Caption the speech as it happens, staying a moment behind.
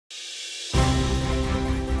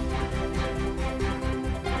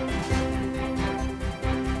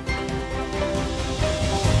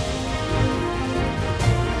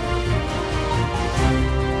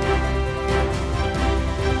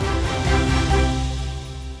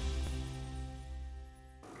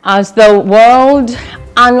As the World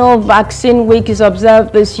Annual Vaccine Week is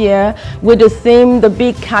observed this year with the theme, The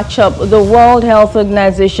Big Catch-Up, the World Health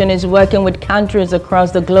Organization is working with countries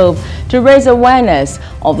across the globe to raise awareness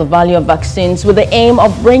of the value of vaccines with the aim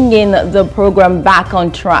of bringing the program back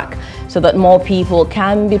on track so that more people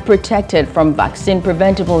can be protected from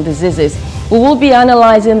vaccine-preventable diseases. We will be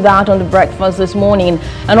analyzing that on the breakfast this morning,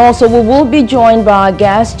 and also we will be joined by our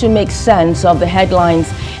guests to make sense of the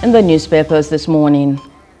headlines in the newspapers this morning.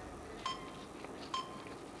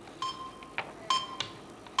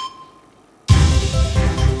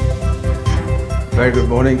 Very good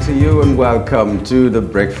morning to you and welcome to the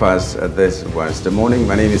breakfast this Wednesday morning.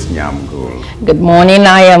 My name is Nyamgul. Good morning,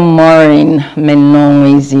 I am Maureen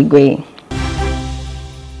Menong-Izigwe.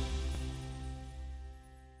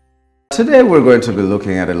 Today we're going to be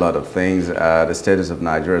looking at a lot of things. The status of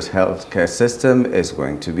Nigeria's healthcare system is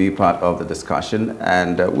going to be part of the discussion,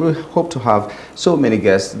 and we hope to have so many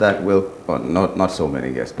guests that will, well, not so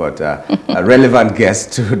many guests, but relevant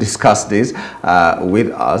guests to discuss this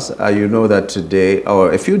with us. You know that today,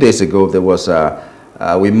 or a few days ago, there was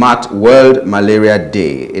we marked World Malaria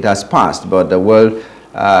Day. It has passed, but the world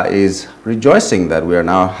is rejoicing that we are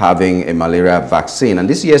now having a malaria vaccine, and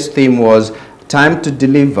this year's theme was Time to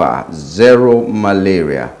Deliver Zero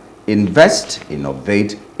Malaria. Invest,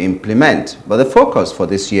 innovate, implement. But the focus for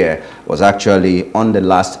this year was actually on the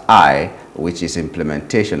last I, which is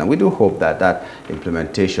implementation. And we do hope that that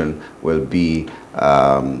implementation will be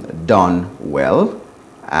done well,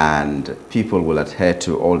 and people will adhere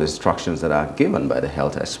to all the instructions that are given by the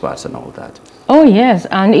health experts and all that. Oh yes,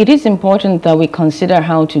 and it is important that we consider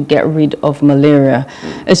how to get rid of malaria,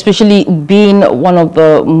 especially being one of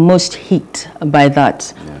the most hit by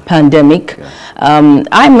that pandemic.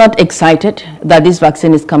 I'm not excited that this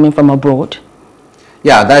vaccine is coming from abroad.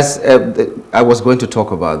 Yeah, that's. I was going to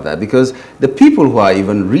talk about that, because the people who are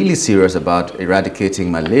even really serious about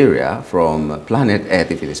eradicating malaria from planet Earth,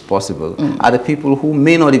 if it is possible, are the people who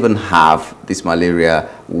may not even have this malaria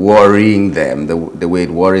worrying them the way it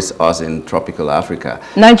worries us in tropical Africa.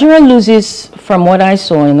 Nigeria loses, from what I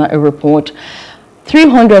saw in a report,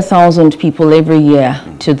 300,000 people every year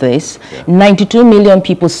to this. 92 million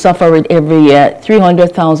people suffer it every year.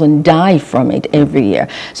 300,000 die from it every year.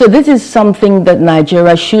 So this is something that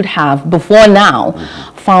Nigeria should have, before now,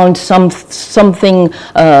 found something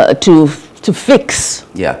to fix.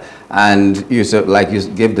 Yeah. And you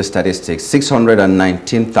gave the statistics,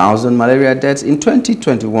 619,000 malaria deaths in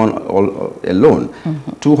 2021 alone,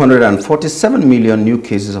 247 million new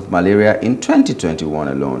cases of malaria in 2021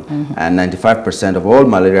 alone, and 95% of all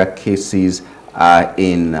malaria cases are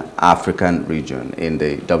in African region, in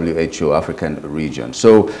the WHO African region.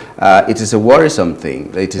 So it is a worrisome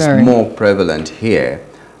thing. It is more prevalent here.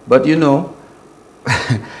 But you know,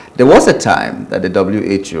 there was a time that the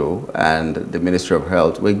WHO and the Ministry of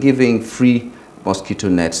Health were giving free mosquito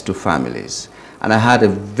nets to families. And I had a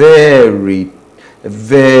very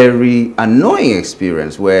annoying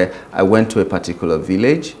experience where I went to a particular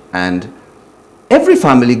village and every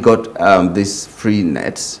family got these free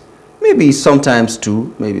nets, maybe sometimes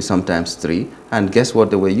 2, maybe sometimes 3. And guess what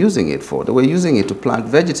they were using it for? They were using it to plant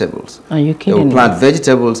vegetables. Are you kidding me? They would plant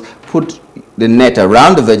vegetables, put the net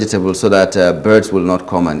around the vegetables so that birds will not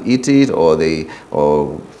come and eat it, or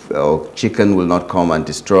chicken will not come and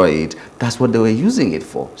destroy it. That's what they were using it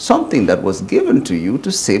for. Something that was given to you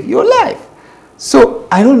to save your life. So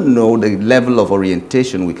I don't know the level of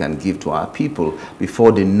orientation we can give to our people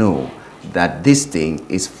before they know that this thing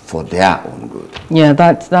is for their own good. Yeah,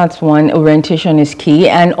 that's one. Orientation is key.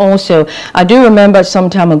 And also, I do remember some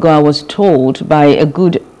time ago I was told by a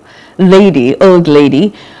good lady, old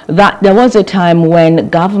lady, that there was a time when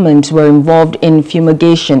governments were involved in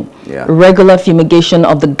fumigation, regular fumigation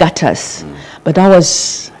of the gutters. But that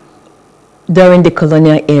was during the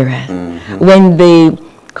colonial era, when the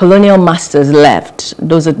colonial masters left,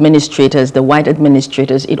 those administrators, the white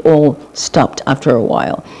administrators, it all stopped after a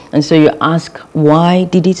while. And so you ask, why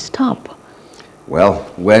did it stop? Well,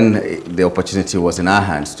 when the opportunity was in our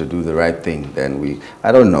hands to do the right thing, then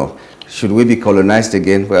I don't know, should we be colonized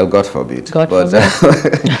again? Well, God forbid. God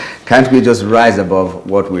forbid. Can't we just rise above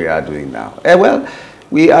what we are doing now? Well,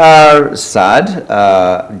 we are sad,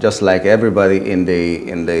 just like everybody in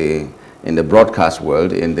the broadcast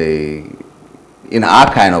world, in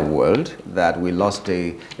our kind of world, that we lost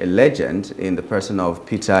a legend in the person of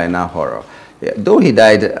Peter Enahoro. Yeah, though he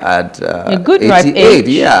died at a good 88, age.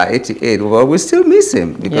 Yeah, 88. Well, we still miss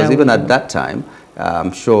him, because even at that time,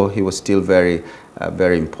 I'm sure he was still very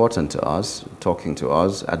important to us, talking to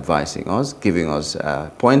us, advising us, giving us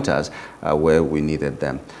pointers where we needed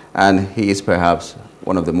them. And he is perhaps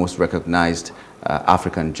one of the most recognized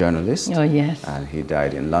African journalist. Oh, yes. And he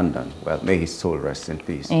died in London. Well, may his soul rest in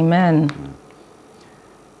peace. Amen.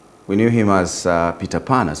 We knew him as Peter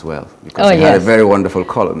Pan as well, because he had a very wonderful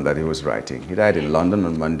column that he was writing. He died in London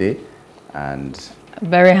on Monday, and... A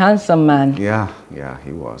very handsome man. Yeah,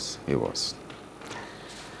 he was.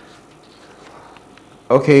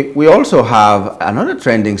 Okay, we also have another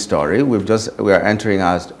trending story. We are entering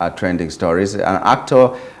our trending stories. An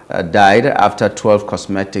actor died after 12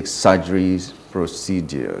 cosmetic surgeries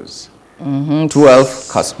procedures. 12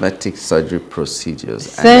 cosmetic surgery procedures.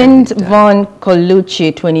 Saint Von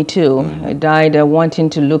Colucci, 22, died wanting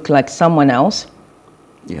to look like someone else.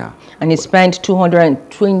 Yeah. And he spent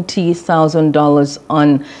 $220,000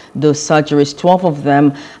 on those surgeries, 12 of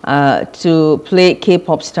them to play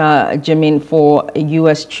K-pop star Jimin for a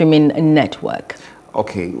U.S. streaming network.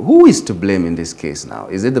 Okay, who is to blame in this case now?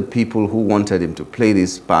 Is it the people who wanted him to play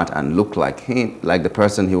this part and look like him, like the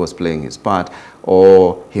person he was playing his part,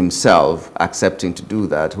 or himself accepting to do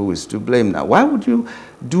that? Who is to blame now? Why would you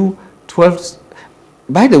do 12?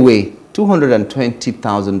 By the way,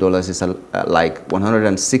 $220,000 is like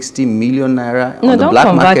 160 million naira on the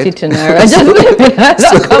black market. It to naira. Don't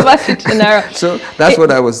convert it to naira. So that's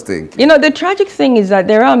what I was thinking. You know, the tragic thing is that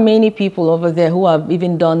there are many people over there who have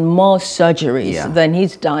even done more surgeries than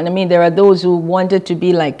he's done. I mean, there are those who wanted to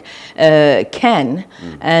be like Ken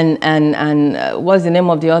and what's the name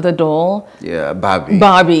of the other doll? Yeah, Barbie.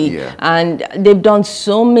 Yeah. And they've done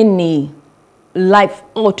so many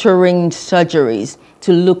life-altering surgeries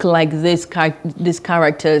to look like these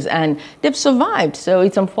characters, and they've survived. So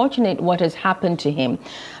it's unfortunate what has happened to him.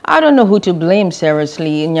 I don't know who to blame,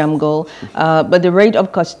 seriously, Nyamgo, but the rate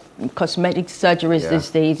of cosmetic surgeries these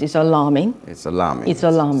days is alarming. It's alarming. It's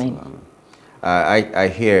alarming. I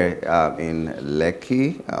hear in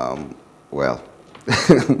Lekki, well,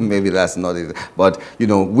 maybe that's not it, but you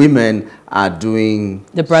know, women are doing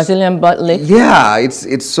the Brazilian butt lift. Yeah,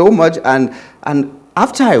 it's so much, and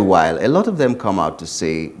after a while, a lot of them come out to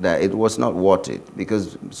say that it was not worth it,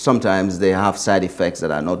 because sometimes they have side effects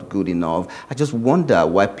that are not good enough. I just wonder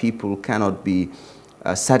why people cannot be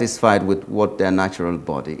satisfied with what their natural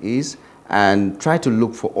body is and try to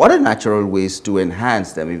look for other natural ways to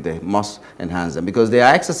enhance them if they must enhance them, because there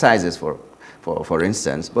are exercises for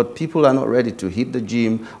instance, but people are not ready to hit the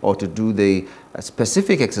gym or to do the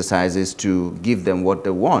specific exercises to give them what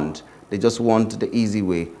they want. They just want the easy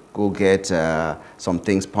way. Go get some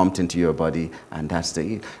things pumped into your body, and that's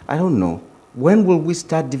the... I don't know. When will we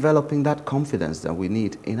start developing that confidence that we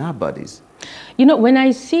need in our bodies? You know, when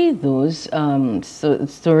I see those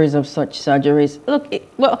stories of such surgeries, look,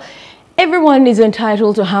 well, everyone is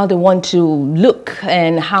entitled to how they want to look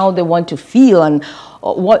and how they want to feel and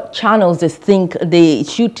what channels they think they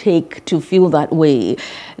should take to feel that way.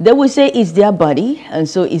 They will say it's their body, and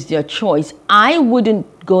so it's their choice. I wouldn't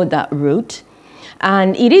go that route.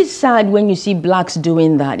 And it is sad when you see blacks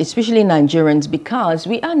doing that, especially Nigerians, because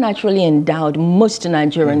we are naturally endowed. Most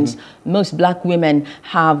Nigerians, most black women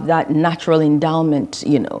have that natural endowment,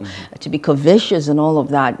 you know, to be curvaceous and all of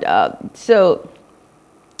that. So,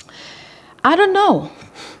 I don't know.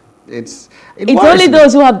 It's only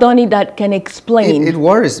those who have done it that can explain. It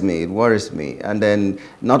worries me. It worries me. And then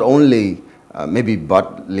not only maybe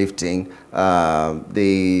butt lifting,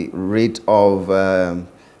 the rate of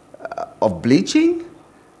bleaching,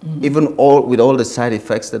 even with all the side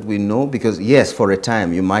effects that we know, because yes, for a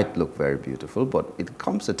time you might look very beautiful, but it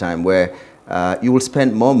comes a time where you will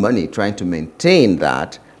spend more money trying to maintain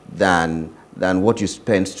that than what you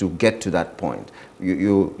spend to get to that point.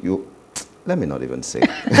 Let me not even say.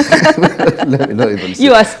 Let me not even say.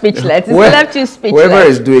 You are speechless. It's left you speechless. Whoever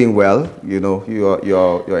is doing well, you know,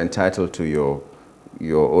 you're entitled to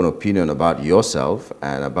your own opinion about yourself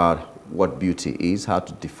and about what beauty is, how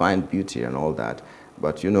to define beauty and all that.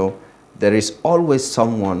 But you know, there is always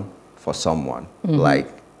someone for someone. Like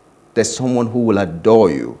there's someone who will adore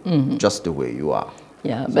you just the way you are.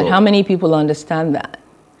 Yeah, but how many people understand that?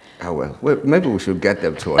 Well, maybe we should get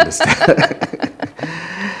them to understand.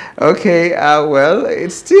 Okay, well,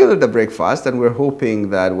 it's still the breakfast, and we're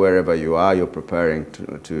hoping that wherever you are, you're preparing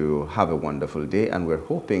to have a wonderful day, and we're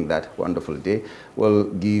hoping that wonderful day will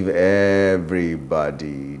give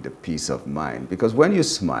everybody the peace of mind. Because when you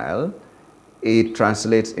smile, it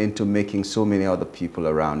translates into making so many other people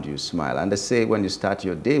around you smile. And they say when you start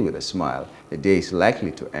your day with a smile, the day is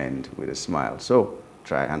likely to end with a smile. So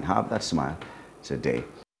try and have that smile today.